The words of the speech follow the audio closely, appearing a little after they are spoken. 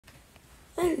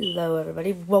Hello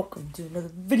everybody, welcome to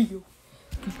another video.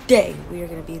 Today we are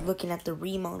going to be looking at the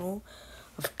remodel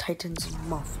of Titan's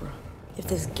Mothra. If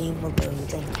this game will load,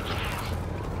 then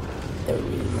the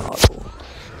remodel.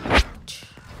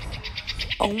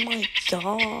 Oh my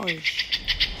gosh.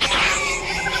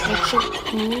 This looks so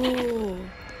cool.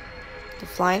 The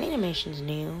flying animation's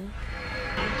new.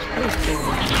 That was cool.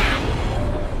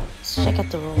 Let's check out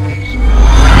the rollers.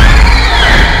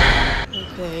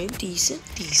 Okay, decent.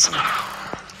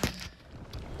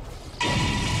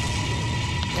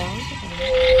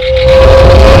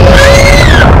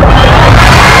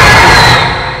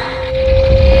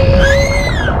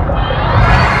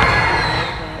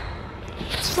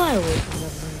 Let's fly away from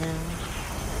them now.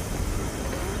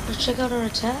 Let's check out our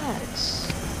attacks.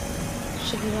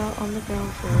 Check it out on the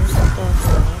ground first.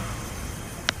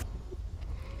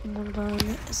 And what about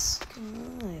in the sky?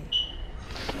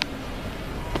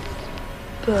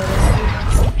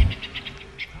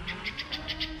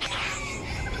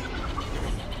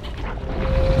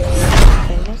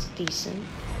 Okay, that's decent.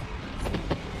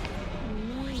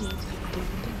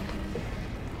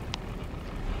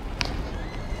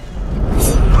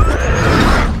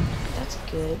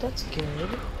 That's good.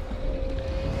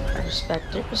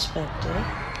 Respect it.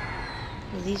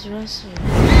 These rest are...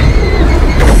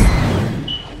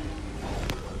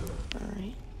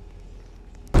 Alright.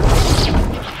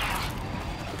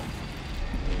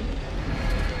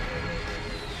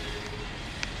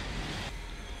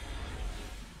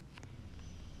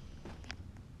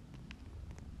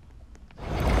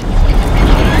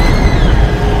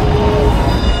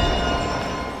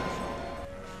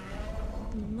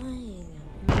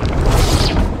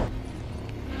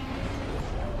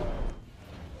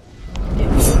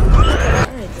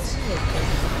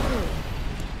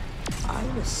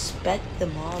 Respect the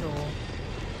model.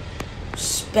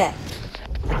 Respect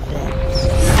the vents.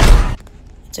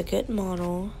 It's a good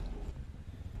model.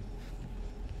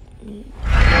 Alright,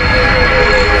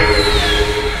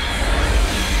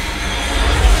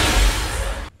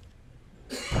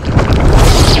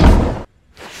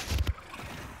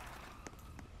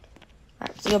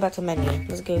 let's go back to the menu.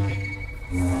 Let's go.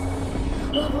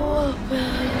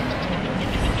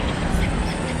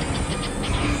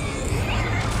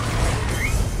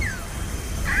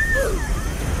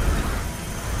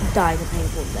 Die the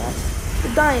painful death. The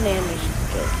dying animation is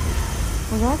good.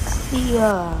 Well, that's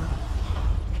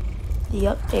the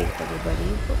update, everybody.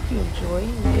 Hope you enjoy,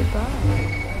 and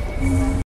goodbye.